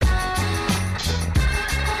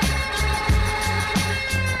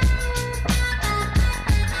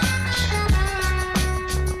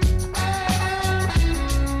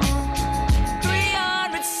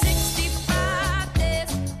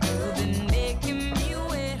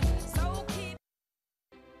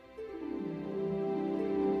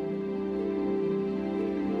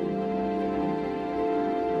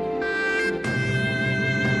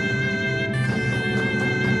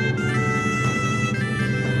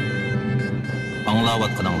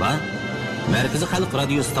Аңлаватқаныңла, Мәркізі Халық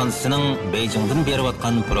радио станциясының Бейжіңден беріп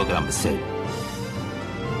атқан программасы.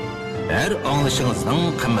 Әр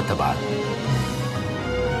аңлышыңыздың қымметі бар.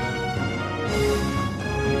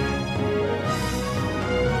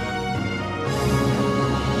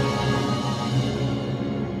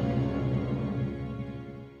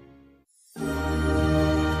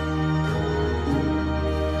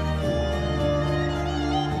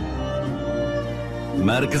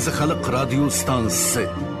 Mərkəzi Xalq Radio Stansiyası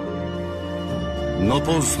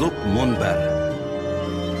Nopozluq Munbər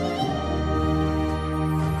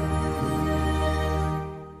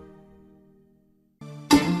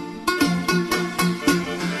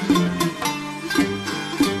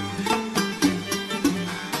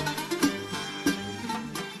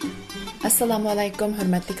Assalamu alaykum,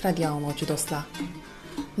 hörmətli radio dinləyicilər dostlar.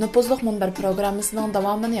 Nopozluq Munbər proqramımızın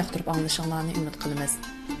davamını yaxtırıb anlaşılığını ümid qılırıq.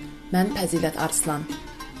 Mən Pəzilət Arslan.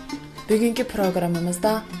 Bugünkü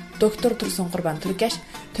proqramımızda Doktor Tursun Qurban Türkeş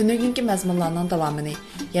tünügünkü məzmunlarının davamını,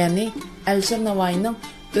 yəni Əlişir Navoiyning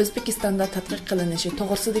Özbekistanda tədqiq qılınışı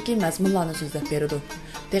toğrusudakı məzmunlarını sözləb berdi.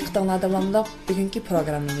 Diqqətinizə davamlı bugünkü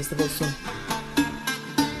proqramımızda bolsun.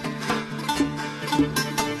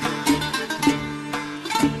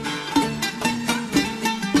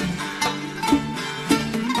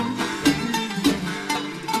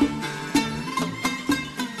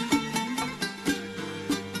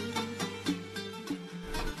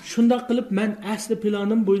 Şundaq qilib mən əsli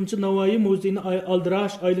planım boyunca Navoiy muzeyini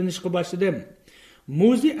aylanışqa başladım.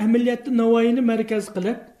 Muzey əməliyyatda Navoiyni mərkəz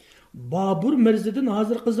qilib, Babur Mirzədən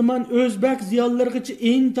hazırki zaman Özbək ziyallarıgacha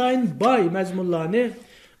intayin boy məzmunlarni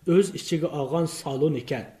öz içiga alğan salon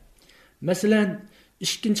ekan. Masalan,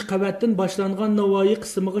 2-ci qavatdan başlanğan Navoiy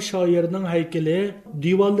qismiga shoirning haykali,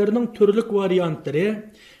 divanlarning turli variantlari,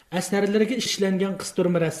 asarlarga ishlangan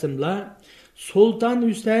qistirma rasmlar, Sultan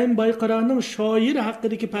Hüseyin Bayqaraning shoir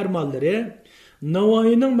haqidagi farmonlari,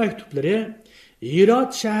 Navoiyning maktublari,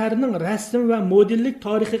 Hirot shahrining rasm va modellik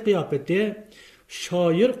tarixiy qiyofati,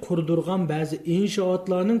 shoir qurdirgan ba'zi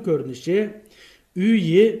inshootlarning ko'rinishi,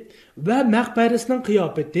 uyi va maqbarasining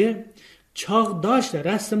qiyofati, chog'dosh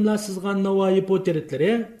rasmlar sizgan Navoiy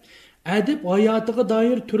portretlari, adib hayotiga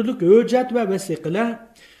doir turli hujjat va vasiqalar,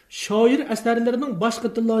 shoir asarlarining boshqa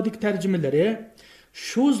tillardagi tarjimalari,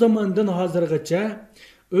 şu zamandan hazırgacha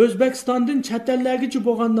Özbekistandan chet ellargacha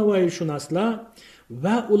bo'lgan Navoiyshunoslar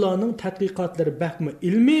va ularning tadqiqotlari baxmi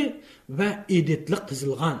ilmiy va editlik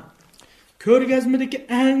qizilgan. Ko'rgazmadagi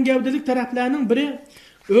eng gavdalik taraflarning biri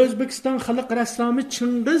O'zbekiston xalq rassomi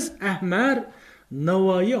Chingiz Ahmar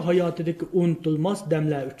Navoiy hayotidagi unutilmas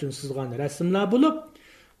damlar uchun sizgan rasmlar bo'lib,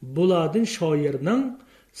 bulardan shoirning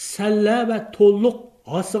salla va to'lliq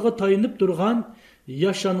hosiga tayinib turgan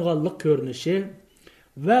yashanganlik ko'rinishi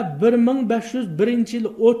ve 1501 yıl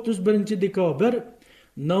 31 dekabr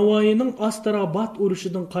Navoiyning Astrabat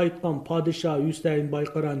urushidan qaytgan Padişah Hüseyin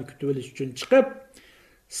Bayqarani kutib olish uchun chiqib,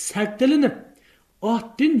 saktilinib,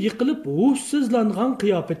 otdan yiqilib hushsizlangan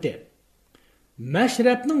qiyofati.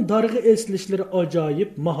 Mashrabning darg'i eslishlari ajoyib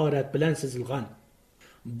mahorat bilan sezilgan.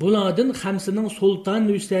 Bulardan xamsining Sultan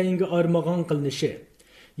Hüseyinga armag'on qilinishi,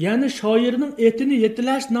 ya'ni shoirning etini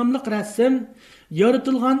yetilash nomli rasm,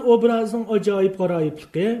 yaratilgan obrazning ajoyib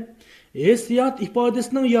g'aroyibligi, hissiyot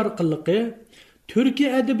ifodasining yorqinligi, Türkiye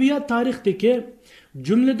adabiyot tarixidagi,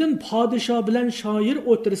 jumladan podshoh bilan shoir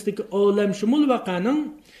o'tirisidagi olamshumul voqeaning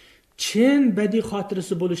chin badiiy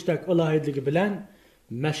xotirasi bo'lishdek alohidligi bilan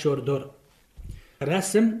mashhurdir.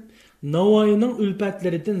 Rasm Navoiyning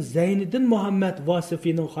ulfatlaridan Zayniddin Muhammad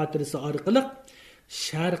Vasifiyning xotirasi orqali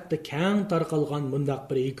sharqda keng tarqalgan mundaq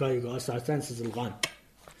bir hikoyaga asosan sezilgan.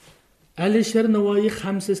 Əlişir Navoiy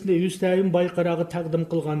xamsasini Hüseyin Bayqaraga taqdim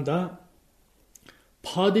qilganda,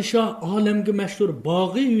 Padişah olamga mashhur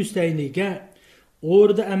Bog'i Hüseyniga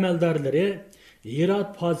o'rda amaldorlari, Hirot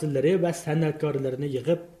fozillari va san'atkorlarini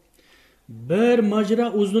yig'ib, bir majra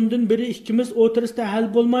uzundan beri ikkimiz o'tirisda hal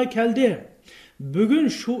bo'lmay keldi. Bugun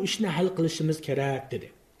shu ishni hal qilishimiz kerak dedi.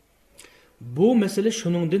 Bu masala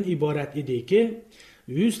shuningdan iborat ediki,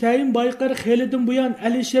 Hüseyin Bayqar xelidan buyon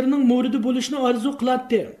Əlişirning muridi bo'lishni orzu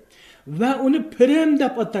qiladi ve onu pirim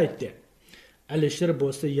deb ataydi. Əlişir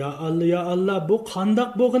bo'lsa, ya Allah, bu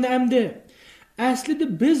qandaq bo'g'ini emdi. Aslida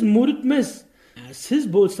biz muridmiz.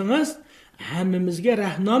 Siz bo'lsangiz, hammamizga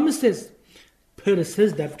rahnomisiz.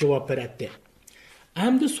 Pirsiz deb javob berdi.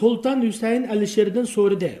 Endi Sultan Hüseyin Əlişirdan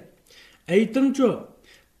so'radi. Aytingchi,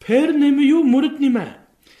 pir nima-yu murid nima?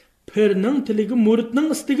 Pirning tiligi muridning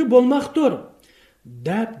istigi bo'lmoqdir,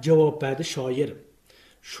 deb javob berdi shoir.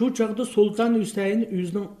 Şu çağda Sultan Hüseyin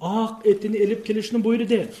özünün oq etini elib kelishni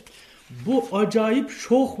buyurdi. Bu acayip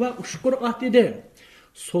şox ve uşkur at idi.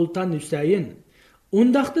 Sultan Hüseyin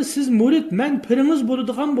Undaqda siz murid men piringiz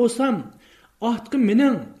bo'ladigan bo'lsam, ortqi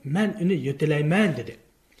mening, men uni yetilayman dedi.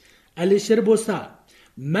 Alisher bo'lsa,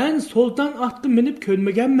 men sultan ortqi minib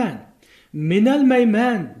ko'nmaganman,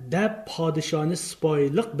 minalmayman deb podishoni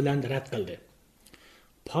sipoyilik bilan rad qildi.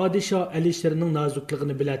 Podsho Alisherning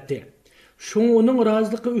nozukligini bilatdi. Shu uning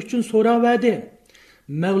roziligi uchun so'ravadi.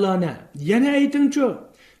 Mevlana, yana aytingchi,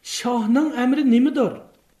 shohning amri nimadir?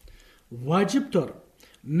 Vacibdir.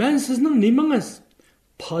 Men sizning nimangiz?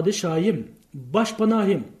 Podshoyim,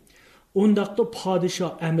 boshpanohim. Undaqda podsho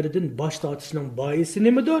amridan bosh tortishning boisi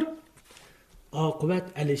nimadir? Oqibat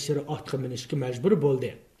Alisher otga minishga majbur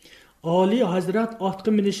bo'ldi. Ali Hazrat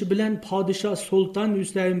otga minishi bilan podsho Sultan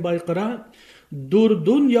Husayn Bayqira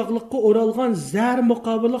durdun yog'liqqa o'ralgan zar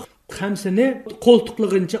muqobili xamsini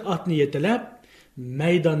qo'ltiqlig'incha otni yetilab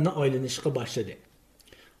maydonni aylanishga boshladi.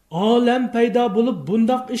 Olam paydo bo'lib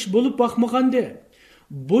bundoq ish bo'lib boqmagandi.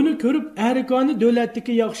 Buni ko'rib arkoni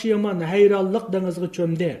davlatdagi yaxshi yomon hayronlik dengizga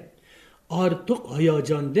cho'mdi. Ortiq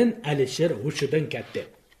hayajondan Alisher hushidan ketdi.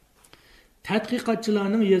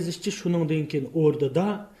 Tadqiqotchilarning yozishicha shuningdan keyin o'rdida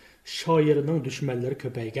shoirning dushmanlari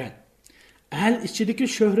ko'paygan. Al ichidagi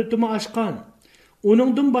shuhratimi oshgan.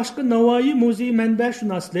 Uningdan boshqa Navoiy muzey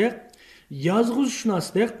manbashunoslik,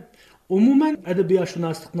 yozg'izshunoslik, umuman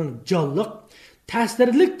adabiyotshunoslikning jonliq,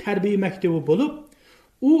 ta'sirlik tarbiya maktabi bo'lib,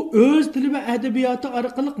 u o'z tili va adabiyoti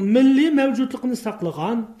orqali milliy mavjudligini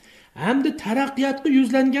saqlagan hamda taraqqiyotga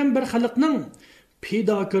yuzlangan bir xalqning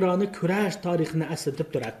fidokorona kurash tarixini eslatib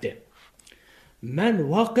turadi. Men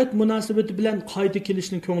vaqt munosabati bilan qayta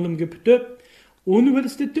kelishni ko'nglimga putib,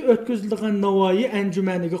 universitetda o'tkazilgan Navoiy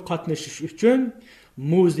anjumaniga qatnashish uchun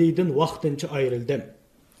muzeydan vaqtincha ayrildim.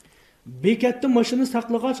 Bekatda mashina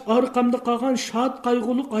saqlag'ach orqamda qolgan shod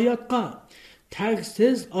qayg'uli hayotga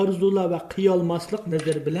tagsiz orzular va qiyolmaslik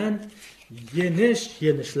nazar bilan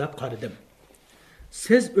yenishlab qaradim.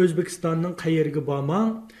 Siz O'zbekistonning qayerga bormang,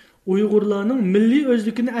 Uyg'urlarning milliy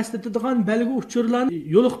o'zligini eslatadigan belgi uchurlarni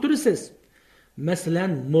yo'liqtirasiz.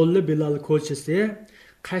 Masalan, Molla Bilal ko'chasi,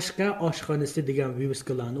 Qashqa oshxonasi degan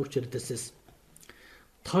viviskalarni uchirtasiz.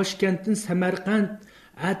 Toshkentdan Samarqand,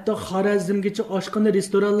 hatto Xorazmgacha oshxona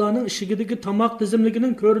restoranlarning ishigidagi tomoq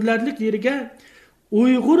tizimligining ko'rilarlik yeriga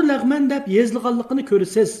Uyg'ur lag'man deb yezilganligini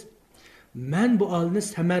ko'rasiz. Men bu olni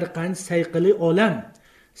Samarqand sayqili olam,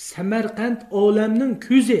 Samarqand olamning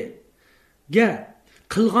ko'zi ga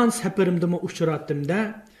qilgan safarimda uchratdimda,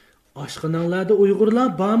 oshxonalarda Uyg'urlar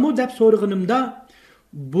bormi deb so'rag'inimda,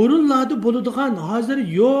 burunlarda bo'ladigan hozir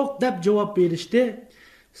yo'q deb javob berishdi.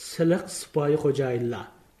 Siliq sipoyi xo'jayinlar.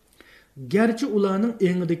 Gerçi ularning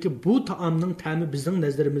engidagi bu taomning ta'mi bizning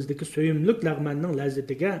nazarimizdagi so'yimlik lag'manning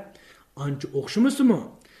lazzatiga ancha o'xshamasimi?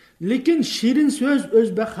 Lekin shirin so'z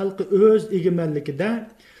o'zbek xalqi o'z egemanligida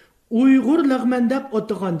Uyg'ur lag'man deb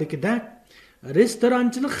o'tagandikida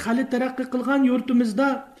restoranchilik hali taraqqiy qilgan yurtimizda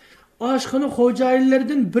oshxona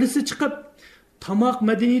xo'jayinlaridan birisi chiqib tomoq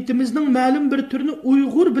madaniyatimizning ma'lum bir turini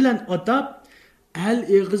Uyg'ur bilan atab el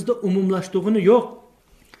eg'izda umumlashtirgani yo'q.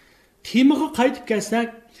 Temaga qaytib kelsak,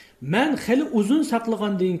 men xili uzun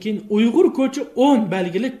saqlagandan keyin Uyg'ur ko'chi 10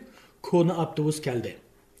 belgilik koni avtobus keldi.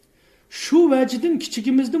 Shu vajidan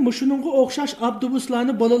kichigimizda mushuningga o'xshash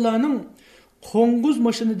avtobuslarni bolalarning qo'ng'iz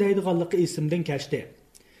mashina deydiganligi esimdan kechdi.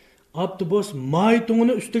 Avtobus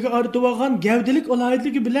maytungini ustiga artib olgan gavdalik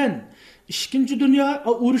olayidligi bilan Ikkinchi dunyo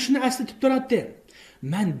urushini eslatib turadi.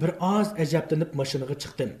 Men bir oz ajablanib mashinaga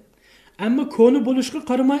chiqdim. Ammo koni bo'lishga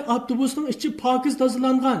qaramay avtobusning ichi pokiz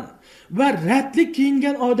tozalangan va ratlik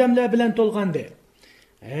kiyingan odamlar bilan to'lgandi.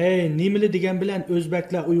 Ey, nimali degan bilan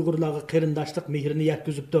o'zbeklar Uyg'urlarga qarindoshlik mehrini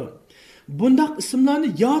yetkazibdi. Bundaq ismlarni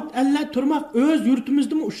yod alla turmoq o'z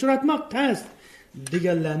yurtimizda uchratmoq tez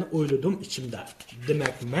deganlarni o'yladim ichimda.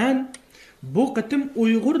 Demak, men bu qitim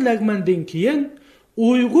Uyg'ur lag'mandan keyin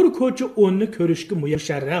Uyg'ur ko'chi 10 ni ko'rishga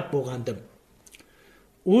musharraf bo'lgandim.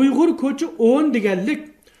 Uyg'ur ko'chi 10 deganlik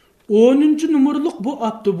 10-numurliq bu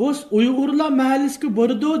avtobus Uyg'urlar mahallasiga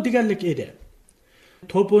bordi deganlik edi.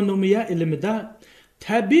 Toponomiya ilmida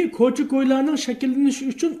tabiiy ko'chi-ko'ylarning shakllanishi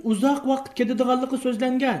uchun uzoq vaqt ketadiganligi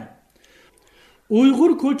so'zlangan.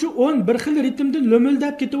 Uyg'ur ko'chi 10 bir xil ritmda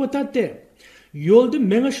lo'mildab ketib o'tadi. Yo'lda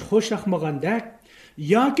menish xo'shaqmagandek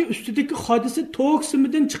yoki ustidagi hodisa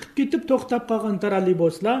to'ksimidan chiqib ketib to'xtab qolgan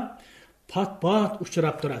trolleybuslar pat-pat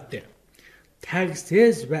uchrab turadi.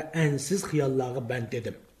 Tagsiz va ansiz xiyollarga band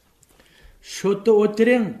edim. Shotda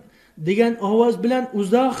o'tiring degan ovoz bilan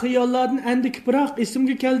uzoq xiyollardan endi kiproq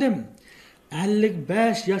esimga keldim.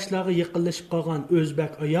 55 yoshlarga yaqinlashib qolgan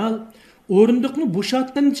o'zbek ayol o'rindiqni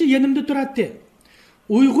bo'shatgancha yanimda turadi.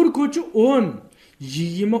 Uyg'ur ko'chi 10,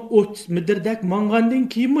 20-30 metrdak mangandan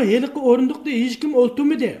keyin heliqi o'rindiqda hech kim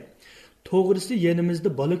o'ltirmadi. to'g'risi yenimizda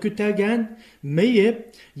bola ko'targan, meyib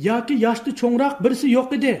yoki yoshda cho'ngroq birisi yo'q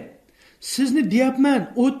edi. Sizni deyapman,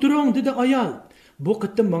 o'tiring dedi ayol. Bu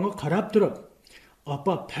qitim menga qarab turib,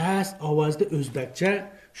 apa past ovozda o'zbekcha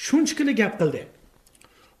shunchalik gap qildi.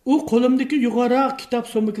 U qo'limdagi yuqoriroq kitob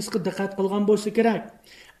so'mkasiga diqqat qilgan bo'lsa kerak.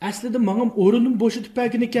 Aslida mening o'rnim bo'shitib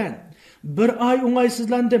bergan ekan. Bir oy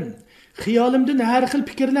o'ng'aysizlandim. Xiyolimdan har xil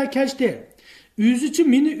fikrlar kechdi. O'zichi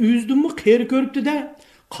meni o'zdimmi qeri ko'ribdi-da,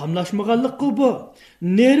 qamlashmaganlik bu.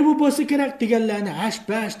 Nervi bo'lsa kerak deganlarni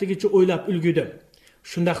hash-bash degicha o'ylab ulgudim.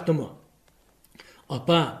 Shundaqdimi?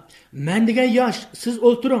 Apa, men degan yosh, siz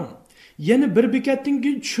o'ltiring. Yana bir bekatdan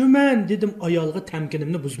keyin tushaman dedim ayolga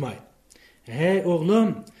tamkinimni buzmay. Hey o'g'lim,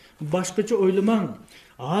 boshqacha o'ylamang.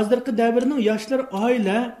 Hozirgi davrning yoshlar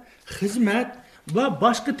oila, xizmat va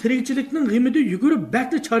boshqa tirikchilikning g'imida yugurib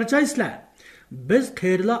bakli charchaysizlar. Biz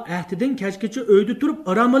qeyirlar ahdidan kechgacha uyda turib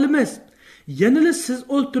orom olamiz. Yanili siz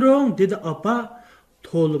o'ltiring dedi apa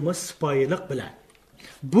to'lima sipoyilik bilan.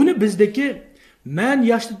 Buni bizdagi men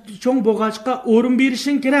yoshli cho'ng bo'g'achqa o'rin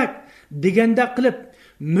berishing kerak deganda qilib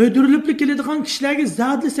müdürlüklü keladigan kishilarga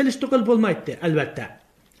zadli selishtiqil bo'lmaydi albatta.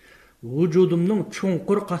 Vujudimning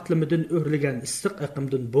chunqur qatlimidan o'rlagan issiq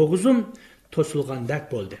aqimdan bo'g'izim to'silgandak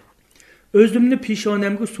bo'ldi. O'zimni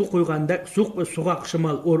peshonamga suv qo'ygandek, sug'oq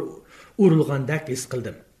shimol urilgandak his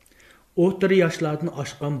qildim. O'tir yoshlardan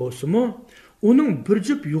oshgan bo'lsa-mu, uning bir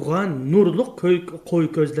jup yug'an nurli qo'y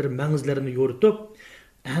ko'zlari mang'izlarini yo'ritib,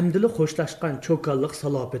 amdili xo'shlashgan cho'kalliq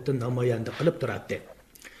salobati namoyanda qilib turardi.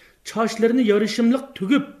 Çaşlarını yarışımlık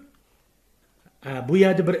tügüp, bu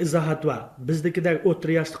yerda bir izohat var. Bizdekidek o'tir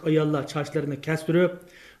yoshlik ayollar çaşlarını kestirib,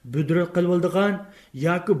 büdürül qilib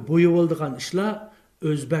yoki bo'yib oldigan ishlar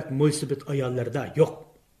o'zbek mo'ysibit ayollarda yo'q.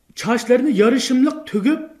 Çaşlarını yarışımlık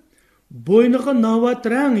tügüp, bo'yniga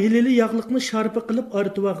navatrang hilili yog'liqni sharpi qilib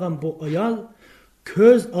artib olgan bu ayol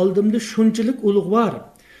ko'z oldimda shunchalik ulug'vor,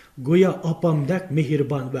 go'yo opamdak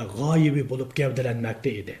mehribon va g'oyibi bo'lib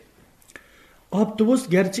gavdalanmoqda edi. Avtobus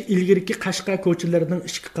gerçi ilgirki Qashqar ko'chalarining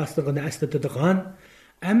ishki qasdig'ini eslatadigan,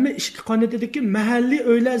 ammo ishki qonatidagi mahalliy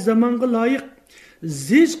o'ylar zamonga loyiq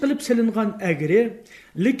zich qilib silingan agri,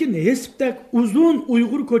 lekin hesibdak uzun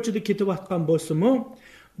Uyg'ur ko'chida ketayotgan bo'lsa-mu,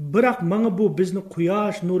 biroq menga bu bizni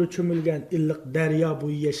quyosh nuri cho'milgan illiq daryo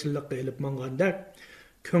bo'yi yashillikqa ilib mangandek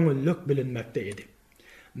ko'ngillik bilinmoqda edi.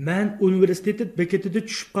 Men universitet bekatida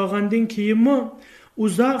tushib qolgandan keyinmi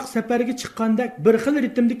uzoq safarga chiqqandek bir xil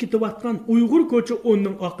ritmda ketayotgan Uyg'ur ko'cha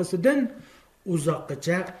o'nning orqasidan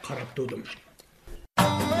uzoqqacha qarab turdim.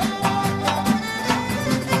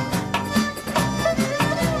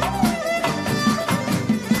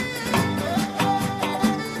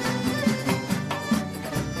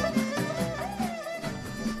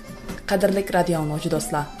 Qadrli radio anglag'uchi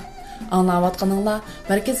do'stlar, anglayotganinglar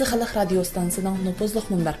Markaziy xalq radio stansiyasining nupuzliq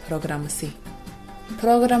munbar programmasi.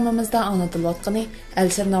 Programmamizda anlatılayotgani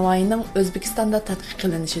Alisher Navoiyning O'zbekistonda tadqiq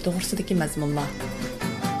qilinishi to'g'risidagi mazmunlar.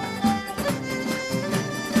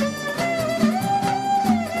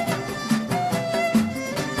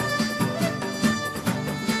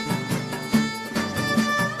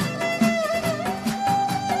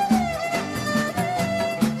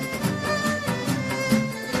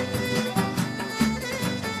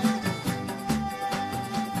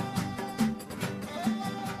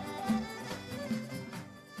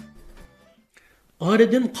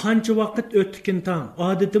 Aradan qancha vaqt o'tdikin tang,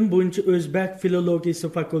 odatim bo'yicha O'zbek filologiyasi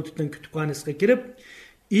fakultetining kutubxonasiga kirib,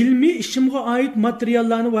 ilmiy ishimga oid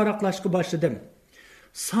materiallarni varaqlashga boshladim.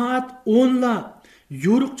 Soat 10la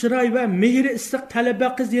yo'ruq chiroy va mehri issiq talaba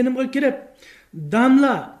qiz yanimga kirib,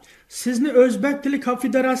 "Damla, sizni O'zbek tili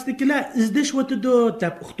kafedrasiyadagilar izlashyotdi"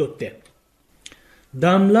 deb o'qitdi.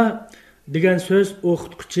 Damla degan so'z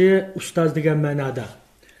o'qituvchi, ustoz degan ma'noda.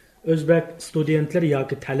 O'zbek studentlar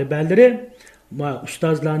yoki talabalari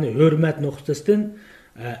ustozlarni hurmat nuqtasidan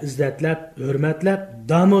izzatlab, hurmatlab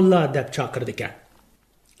damulla deb chaqirdi ekan.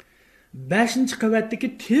 5-qavatdagi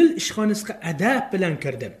til ishxonasiga adab bilan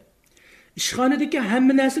kirdim. Ishxonadagi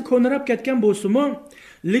hamma narsa ko'nirab ketgan bo'lsa-mu,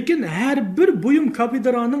 lekin har bir buyum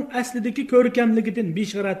kafedraning aslidagi ko'rkamligidan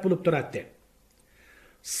bisharat bo'lib turadi.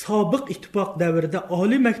 Sobiq ittifoq davrida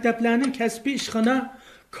oliy maktablarning kasbiy ishxona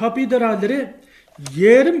kafedralari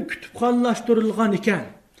yerim kutubxonalashtirilgan ekan.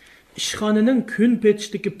 İşxonaning kun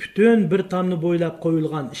petishidagi butun bir tomni bo'ylab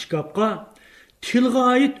qo'yilgan ishkopga tilga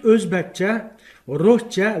oid o'zbekcha,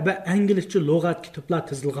 ruscha va inglizcha lug'at kitoblar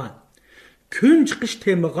tizilgan. Kun chiqish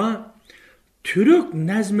temiga turk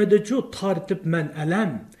nazmidachu tortib man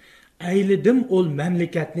alam, aylidim ol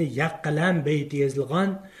mamlakatni yaqqalam beyti yozilgan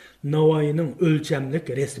Navoiyning o'lchamlik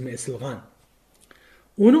resmi esilgan.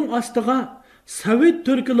 Uning ostiga Sovet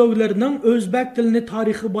türkologlarının o'zbek tilini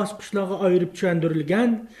tarixiy bosqichlarga ayirib tushuntirilgan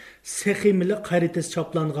seximili xaritasi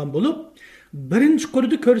choplangan bo'lib, birinchi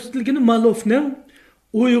qurda ko'rsatilgan Malovning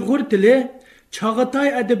Uyg'ur tili, Chag'atay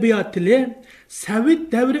adabiyot tili,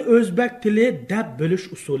 Sovet davri o'zbek tili deb bo'lish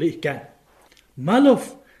usuli ekan. Malov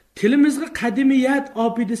tilimizga qadimiyat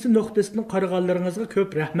obidasi nuqtasidan qaraganlaringizga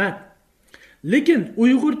ko'p rahmat. Lekin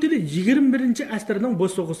Uyg'ur tili 21-asrning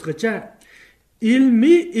bosog'isigacha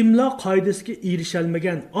ilmiy imlo qoidasiga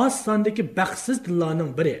erishalmagan oz sondagi baxtsiz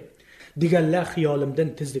tillarning biri deganlar xiyolimdan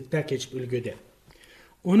tezlikda kechib ulgurdi.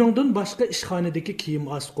 Uningdan boshqa ishxonadagi kiyim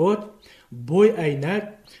asqot, bo'y aynak,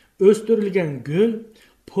 o'stirilgan gul,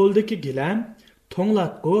 po'ldagi gilam,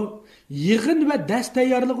 to'nglatqu, yig'in va dast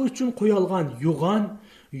tayyorligi uchun qo'yilgan yug'on,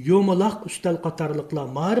 yo'maloq ustal qatorliqlar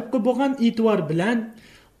ma'rifga bo'lgan e'tibor bilan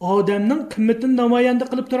odamning qimmatini namoyanda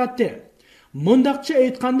qilib turadi. Mundaqcha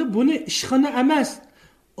aytganda buni ishxona emas,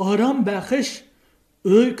 orom baxish,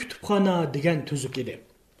 uy kutubxona degan tuzuk edi.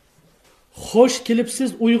 Xo'sh kelibsiz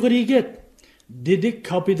Uyg'ur yigit, dedi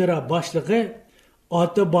kapidra boshlig'i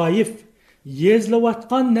Otaboyev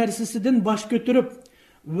yezlayotgan narsasidan bosh ko'tarib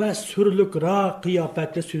va surlikroq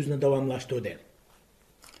qiyofatda so'zni davomlashtirdi.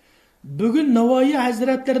 Bugun Navoiy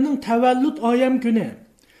hazratlarining tavallud oyam kuni.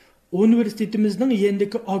 Universitetimizning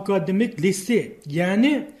yendiki akademik lisi,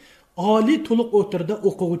 ya'ni oliy to'liq o'tirda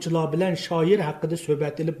o'quvchilar bilan shoir haqida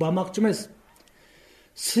suhbat olib bormoqchimiz.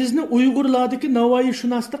 Sizni Uyg'urlardagi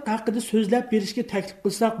Navoiyshunoslik haqida so'zlab berishga taklif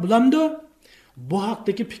qilsak bo'lamdi? Bu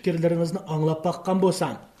haqdagi fikrlaringizni anglab boqqan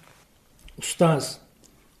bo'lsam. Ustoz,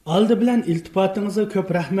 oldi bilan iltifotingizga ko'p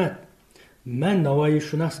rahmat. Men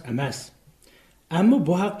Navoiyshunos emas. Ammo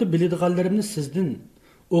bu haqda biladiganlarimni sizdan,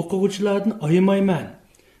 o'quvchilardan ayamayman.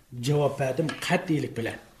 Javob berdim qat'iylik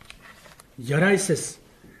bilan. Yaraysiz.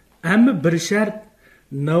 Ammo bir shart,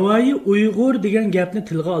 Navoiy Uyg'ur degan gapni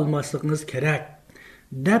tilga olmasligingiz kerak,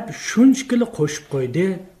 deb shunchaki qo'shib qo'ydi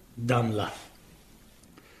damla.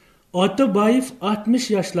 Otaboyev 60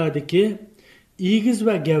 yoshlardagi egiz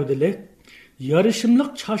va gavdalik, yarishimliq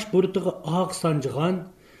chosh burtiga oq sanjig'an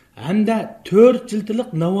hamda 4 jildlik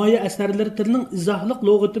Navoiy asarlari tilining izohliq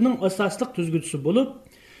lug'atining asosli tuzguvchisi bo'lib,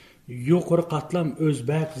 yuqori qatlam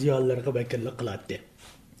o'zbek ziyolilariga vakillik qiladi.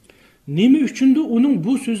 Nima uchundir uning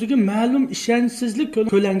bu so'ziga ma'lum ishonchsizlik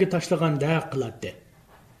ko'langi tashlaganda qiladi.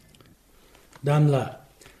 Damla,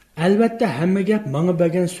 albatta hamma gap menga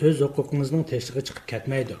bergan so'z huquqingizning teshig'iga chiqib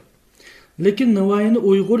ketmaydi. Lekin Navoiyni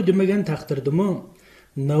Uyg'ur demagan taqdirdimi,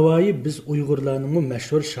 Navoiy biz Uyg'urlarning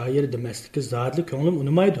mashhur shoiri demasligi zotli ko'nglim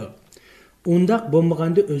unimaydi. Undaq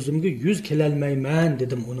bo'lmaganda o'zimga 100 kelolmayman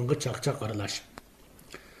dedim uningga chaqchaq aralashib.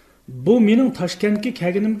 Bu mening Toshkentga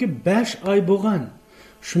kelganimga 5 oy bo'lgan.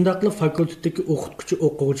 Shundaqla fakultetdagi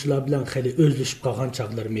o'quvchilar bilan xeli o'zlashib qolgan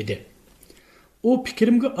chaqlarim edi. U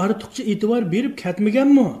fikrimga ortiqcha e'tibor berib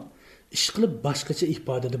ketmaganmi? Ish qilib boshqacha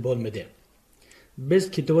ifodada bo'lmadi. Biz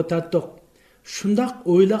ketib shundaq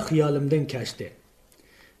o'yla xiyolimdan kechdi.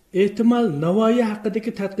 Ehtimol Navoiy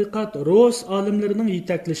haqidagi tadqiqot Rus olimlarining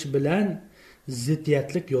yetaklashi bilan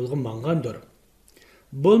ziddiyatlik yo'lga mangandir.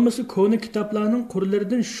 Bo'lmasa ko'ni kitoblarning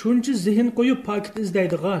qurlaridan shuncha zehn qo'yib paket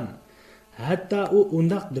izlaydigan. Hatto u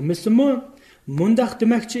undaq demasimi, mundaq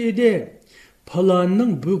demoqchi edi.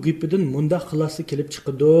 Palonning bu gapidan mundaq xulosa kelib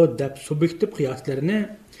chiqdi deb subyektiv qiyoslarini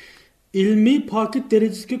ilmiy paket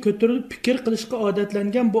darajasiga ko'tarilib fikr qilishga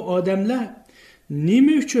odatlangan bu odamlar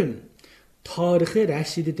nima uchun tarixiy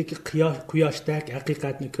rashididagi quyoshdek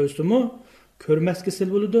haqiqatni ko'rsimi, ko'rmasga sil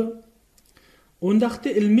bo'ladi? Undaqda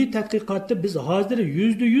ilmiy tadqiqotda biz hozir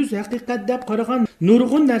 100% haqiqat deb qaragan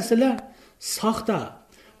nurg'un narsalar soxta,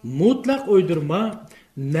 mutlaq o'ydirma,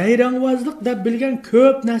 nayrangvozlik deb bilgan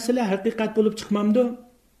ko'p narsalar haqiqat bo'lib chiqmamdi.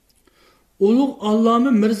 Ulug'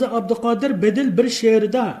 Alloma Mirza Abduqodir Bedil bir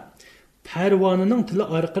she'rida Parvonining tili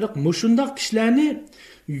orqali mushundoq kishilarni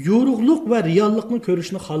yo'rug'liq va reallikni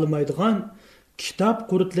ko'rishni xolamaydigan kitob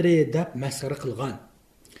quritlari deb masxara qilgan.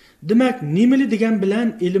 Demak, nimali degan bilan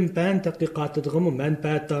ilm-fan tadqiqotidagi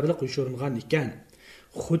manfaatdorlik ushuringan ekan.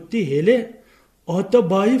 Xuddi hali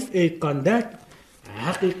Otaboyev aytgandek,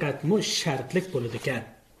 haqiqatmi shartlik bo'ladi ekan.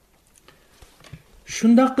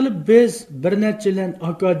 Shunda qilib biz bir nechalan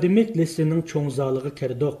akademik lisening cho'ng zaliga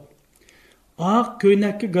kirdik. Oq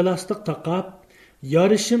ko'ynakka galastik taqab,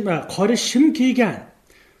 yarishim va qorishim kiygan.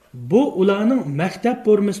 Bu ularning maktab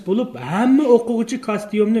formasi bo'lib, hamma o'quvchi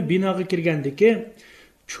kostyumni binoga kirgandiki,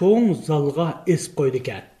 cho'ng zalga esib qo'ydi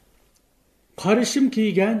ekan. Qorishim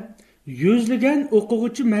kiygan, yuzlagan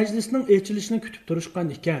o'quvchi majlisning ochilishini kutib turishgan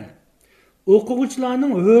ekan.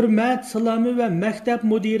 O'quvchilarning hurmat salomi va maktab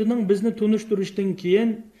mudirining bizni tunishtirishdan keyin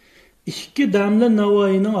 2 damla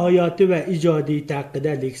Navoiyning hayoti va ijodiyati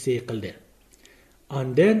haqida leksiya qildi.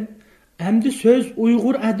 Ondan endi söz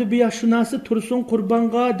Uyg'ur adabiyotshunasi Tursun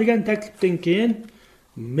Qurbonga degan taklifdan keyin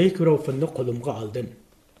mikrofonni qo'limga oldim.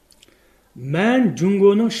 Men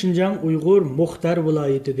Jungoning Xinjiang Uyg'ur Muxtar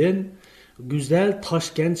viloyatidan Güzel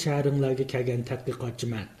Toshkent shahringlarga kelgan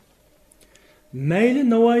tadqiqotchiman. Mayli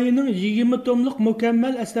Navoiyning 20 tomliq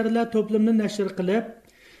mukammal asarlar to'plamini nashr qilib,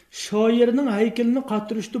 shoirning haykalini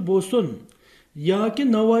qatirishdi bo'lsin, yoki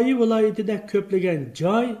Navoiy viloyatida ko'plagan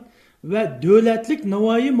joy va davlatlik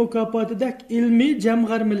Navoiy mukofotidek ilmiy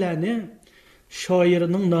jamg'armalarni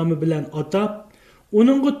shoirning nomi bilan atab,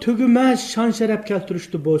 uningga tugumas shon-sharaf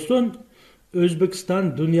keltirishdi bo'lsin, O'zbekiston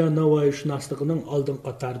dunyo Navoiyshunosligining oldin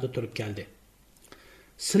qatorida turib keldi.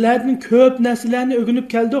 Sizlarning ko'p narsalarni o'rganib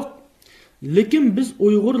keldik. Lekin biz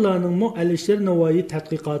Uyg'urlarning Alisher Navoiy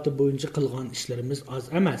tadqiqoti bo'yicha qilgan ishlarimiz oz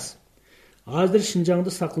emas. Hozir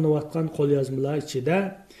Xinjiangda saqlanayotgan qo'lyozmalar ichida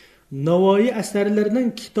Navoiy asarlarining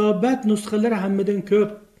kitobat nusxalari hammadan ko'p.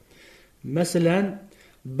 Masalan,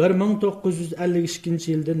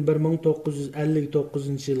 1952-yildan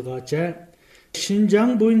 1959-yilgacha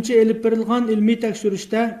Xinjiang bo'yicha elib berilgan ilmiy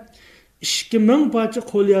tekshirishda 2000 parcha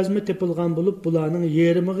qo'lyozma topilgan bo'lib, bularning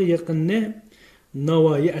yarmiga yaqinni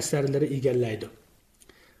Navoiy asarlari egallaydi.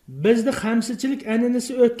 Bizda xamsachilik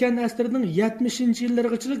an'anasi o'tgan asrning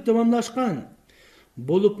 70-yillargacha davomlashgan.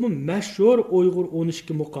 Bo'libmi mashhur Uyg'ur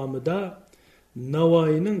 12 muqomida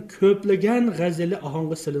Navoiyning ko'plagan g'azali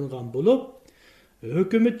ohangga silingan bo'lib,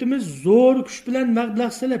 hukumatimiz zo'r kuch bilan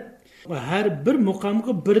mablag' silib, har bir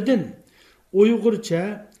muqomga birdan Uyg'urcha,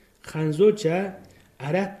 Xanzocha,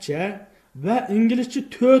 Arabcha va inglizcha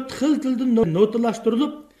 4 xil tilda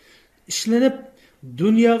notalashtirilib, ishlanib,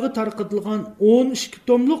 dunyoga tarqatilgan 12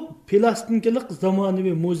 tomliq plastinkalik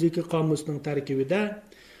zamonaviy musiqa qomusining tarkibida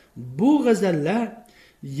bu g'azallar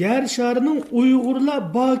yer sharining Uyg'urlar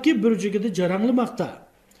boki burjugida jaranglamoqda.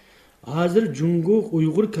 Hozir Jungo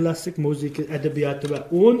Uyg'ur klassik musiqa adabiyoti va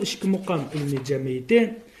 12 muqom ilmiy jamiyati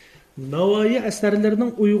Navoiy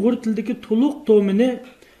asarlarining Uyg'ur tilidagi to'liq tomini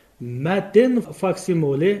matn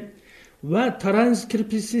faksimile va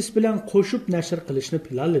transkripsiya bilan qo'shib nashr qilishni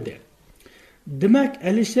planladi. Demak,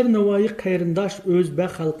 Alisher Navoiy qayrindosh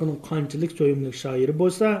o'zbek xalqining qanchalik so'yimli shoiri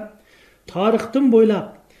bo'lsa, tarixdan bo'ylab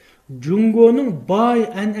Jungoning boy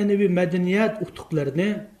an'anaviy madaniyat utuqlarini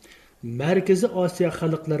Markaziy Osiyo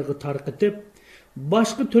xalqlariga tarqatib,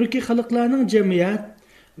 boshqa turkiy xalqlarning jamiyat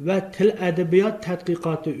va til adabiyot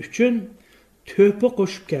tadqiqoti uchun to'pi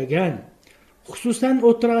qo'shib kelgan, xususan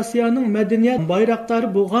O'rta Osiyoning madaniyat bayroqdori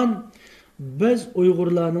bo'lgan biz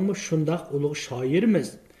Uyg'urlarning shundoq ulug' shoirimiz.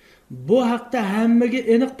 Bu haqda hammaga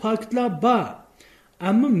aniq faktlar bor.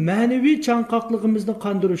 Ammo ma'naviy chanqoqligimizni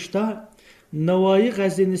qondirishda Navoiy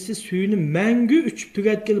g'azinasi suyini mangu uchib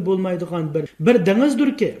tugatgil bo'lmaydigan bir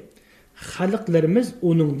dengizdirki, xalqlarimiz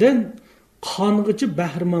uningdan qong'ichi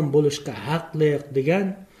bahramon bo'lishga haqli degan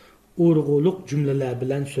urg'uliq jumlalar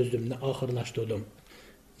bilan so'zimni oxirlashtirdim.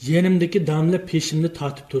 Yenimdagi damla peshimni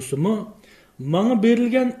tortib to'simi, menga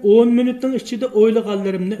berilgan 10 minutning ichida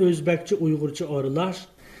o'ylaganlarimni o'zbekcha Uyg'urcha oralash,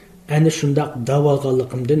 ana shundoq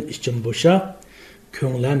davoganligimdan ichim bo'shab,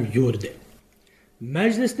 ko'nglim yurdi.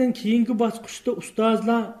 Majlisdan keyingi bosqichda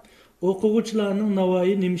ustozlar o'quvchilarning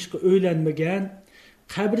Navoiy nimishqa o'ylanmagan,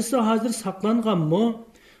 qabrisi hozir saqlanganmi,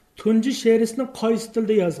 tunji she'risini qaysi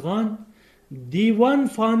tilda yozgan, Divan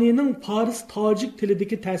Fanining Faris tojik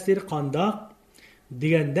tilidagi ta'siri qandoq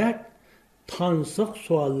degandek tansiq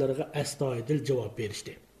savollarga astoydil javob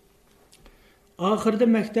berishdi. Oxirida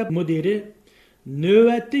maktab mudiri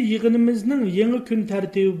navbatda yig'inimizning yangi kun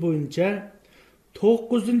tartibi bo'yicha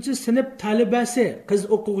 9-sinf talabasi qiz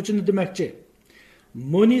o'quvchini demakchi.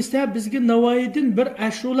 Munisa bizga Navoiydan bir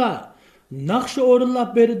ashula naqsha o'rinlab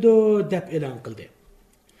berdi deb e'lon qildi.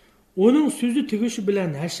 Uning so'zi tugishi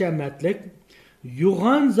bilan hashamatlik,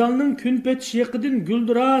 yo'g'on zalning kun petish yiqidan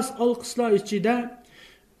guldiras olqishlar ichida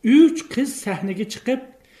 3 qiz sahnaga chiqib,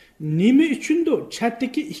 nima uchundir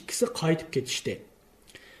chatdagi ikkisi qaytib ketishdi.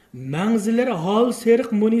 Manzilari hol seriq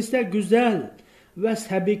Munisa go'zal va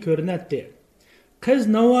sabiy ko'rinadi. Qiz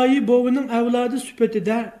Navoiy bovining avlodi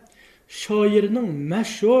sifatida shoirning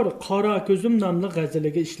mashhur Qora ko'zim nomli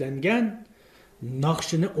g'azaliga ishlangan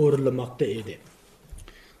naqshini o'rinlamoqda edi.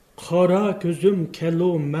 Qora ko'zim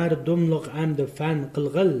kelu mardumliq amdi fan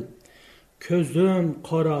qilg'il, ko'zim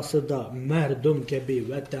qorasida mardum kabi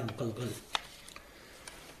vatan qilg'il.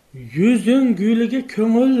 Yuzing guliga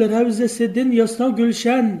ko'ngil ravzasidan yasno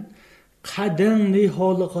gulshan, qadang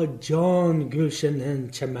niholiga jon gulshanin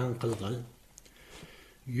chaman qilg'il.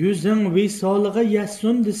 Yuzing visoliga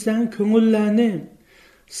yasun desang ko'ngillarni,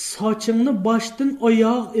 sochingni boshdan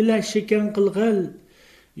oyoq ila shekan qilg'il.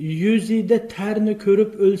 Yüzide terni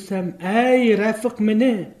körüp ölsem, ey rafiq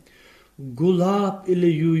meni, gulab ili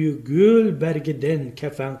yuyu gül bergiden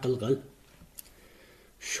kefen qılgıl.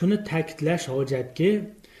 Şunu ta'kidlash hojatki,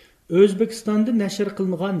 O'zbekistonda nashr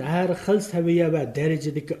qilingan har xil saviya va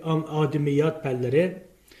darajadagi adabiyot fanlari,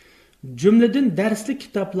 jumladan darslik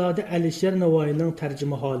kitoblarda Alisher Navoiyning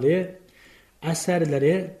tarjimaholi,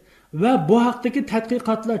 asarlari va bu haqdagi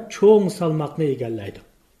tadqiqotlar cho'ng salmoqni egallaydi.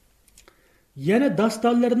 Yana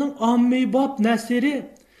dostonlarining ommabop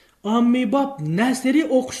nasri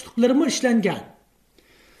o'qishliqlarimi ishlangan.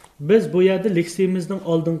 Biz bu yerda leksiyamizning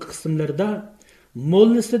oldingi qismlarida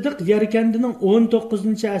Molla Sidiq Yarkandining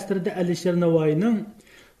 19-asrda Alisher Navoiyning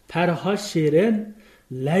Farhosh Shirin,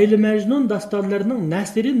 Layli Majnun dostonlarining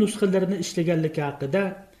nasriy nusxalarini ishlaganligi haqida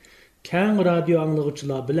keng radio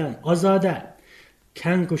anglag'uvchilar bilan ozoda,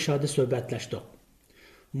 keng ko'shada suhbatlashdik.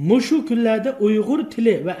 Mushu kunlarda Uyg'ur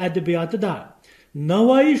tili va adabiyotida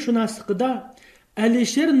Navoiy shunasligida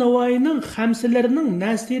Alisher Navoiyning xamsilarining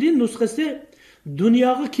nasriy nusxasi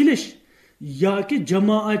dunyoga kelish yoki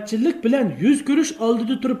jamoatchilik bilan yuz ko'rish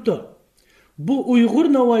oldida turibdi. Bu Uyg'ur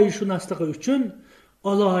Navoiy shunasligi uchun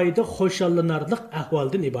alohida xo'shallanarlik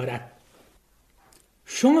ahvoldan iborat.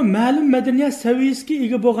 Shunga ma'lum madaniyat saviyasiga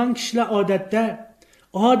ega bo'lgan kishilar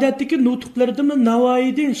odatdagi nutqlarida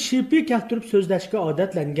Navoiydan shipi keltirib so'zlashga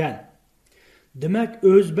odatlangan. Demak,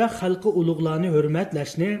 o'zbek xalqi ulug'larni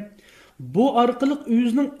hurmatlashni, bu orqali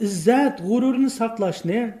o'zining izzat, g'ururini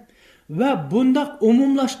saqlashni va bundaq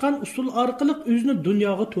umumlashgan usul orqali o'zini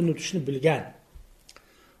dunyoga tunutishni bilgan.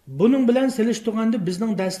 Buning bilan selishtirganda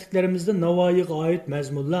bizning darsliklarimizda Navoiyga oid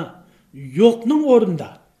mazmunlar yo'qning o'rnida.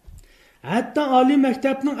 Hatto oliy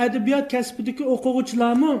maktabning adabiyot kasbidagi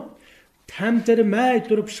o'quvchilarmi tamtirmay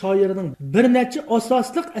turib shoirning bir necha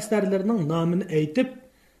asosliq asarlarining nomini aytib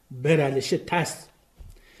berilishi tas.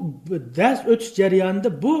 Dars o'tish jarayonida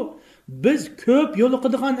bu biz ko'p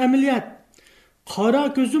yo'liqadigan amaliyat. Qora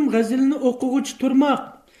ko'zim g'azilini o'quvchi turmoq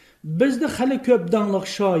bizda hali ko'p donliq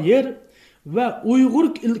shoir va Uyg'ur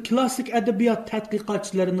klassik adabiyot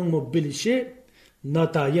tadqiqotchilarining bilishi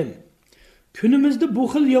natayin. Kunimizda bu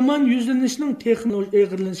xil yomon yuzlanishning texnik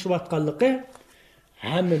eg'irlanishayotganligi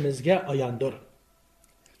hammamizga ayondir.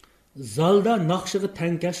 Zalda naqshiga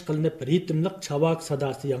tankash qilinib ritmlik chavak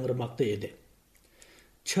sadosi yangramoqda edi.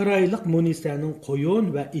 Chiroyliq Munisaning qo'yon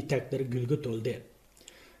va etaklari gulga to'ldi.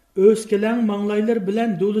 O'skilang manglaylar bilan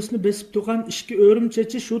do'lisni besib turgan ishki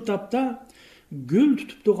o'rimchechi shu topda gul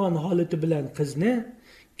tutib turgan holati bilan qizni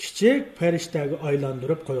kichik farishtaga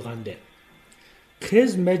aylantirib qo'ygandi.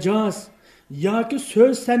 Qiz majoz yoki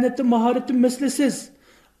so'z san'ati mahorati mislisiz,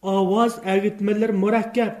 ovoz agitmalar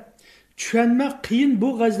murakkab, tushunmak qiyin bu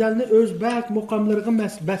g'azalni o'zbek muqomlariga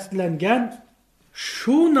baslangan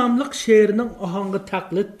shu nomli she'rning ohangi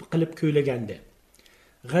taqlid qilib kuylagandi.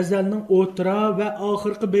 G'azalning o'tira va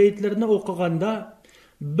oxirgi beytlarini o'qiganda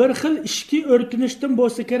bir xil ishki o'rtinishdan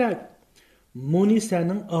bo'lsa kerak.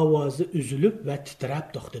 Munisaning ovozi uzilib va titrab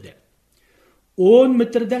to'xtadi. 10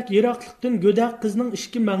 metrdak yiroqlikdan go'dak qizning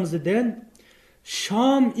ishki mangzidan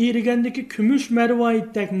Sham erigandagi kumush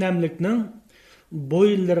marvoyitdak namlikning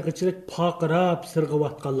bo'yinlargacha paqirab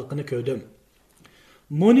sirg'iyotganligini ko'rdim.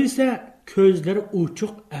 Munisa ko'zlari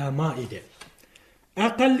uchuq ama edi.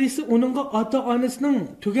 Aqallisi uningga ota-onasining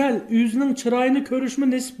tugal o'zining chiroyini ko'rishmi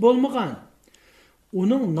nasib bo'lmagan.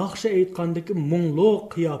 Uning naqsha aytgandagi mungluq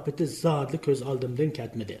qiyofati zotli ko'z oldimdan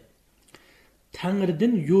ketmadi.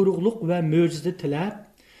 Tangridan yorug'liq va mo'jiza tilab,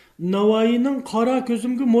 Navoiyning qora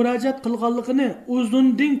ko'zimga murojaat qilganligini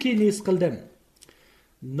uzundan keyin his qildim.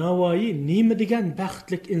 Navoiy nima degan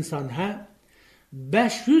baxtlik inson ha?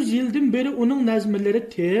 500 yildan beri uning nazmlari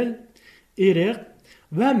til, iriq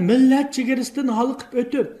va millat chegarasidan halqib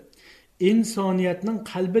o'tib, insoniyatning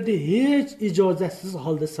qalbida hech ijozatsiz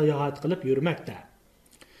holda sayohat qilib yurmoqda.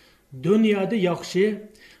 Dunyoda yaxshi,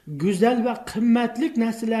 go'zal va qimmatli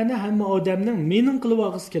narsalarni hamma odamning mening qilib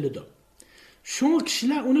olg'isi keladi. Shunga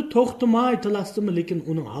kishilar uni to'xtamay tilasimi, lekin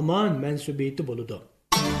uning hamon mansubiyati bo'ladi.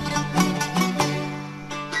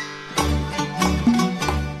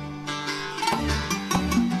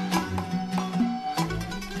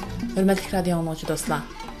 Hürmetli radio anlıcı dostlar,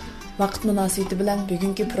 vaqt münasibati bilan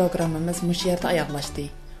bugungi programmamiz mush yerda oyoqlashdi.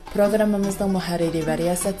 Programmamizning muharriri va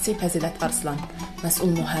riyosatchisi Fazilat Arslan,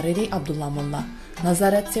 mas'ul muharriri Abdulla Mulla,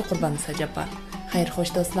 nazoratchi Qurbon Sajabbar. Xayr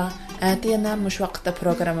xo'sh do'stlar, atiyana mush vaqtda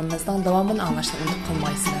programmamizning davomini anglashni unutib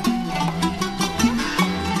qolmaysizlar.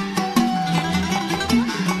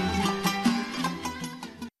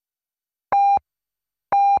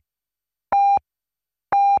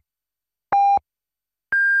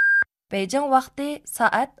 Beijing vaqti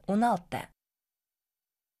soat 16.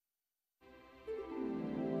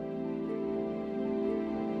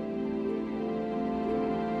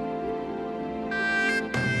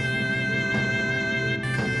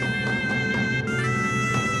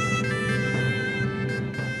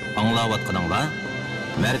 аңлаватқаныңла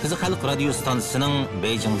Merkezi Halk Radyo Stansiyasının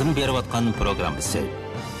Beijing'den beriyotgan programmasi.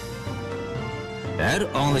 Her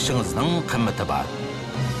anglışınızның kımmeti var.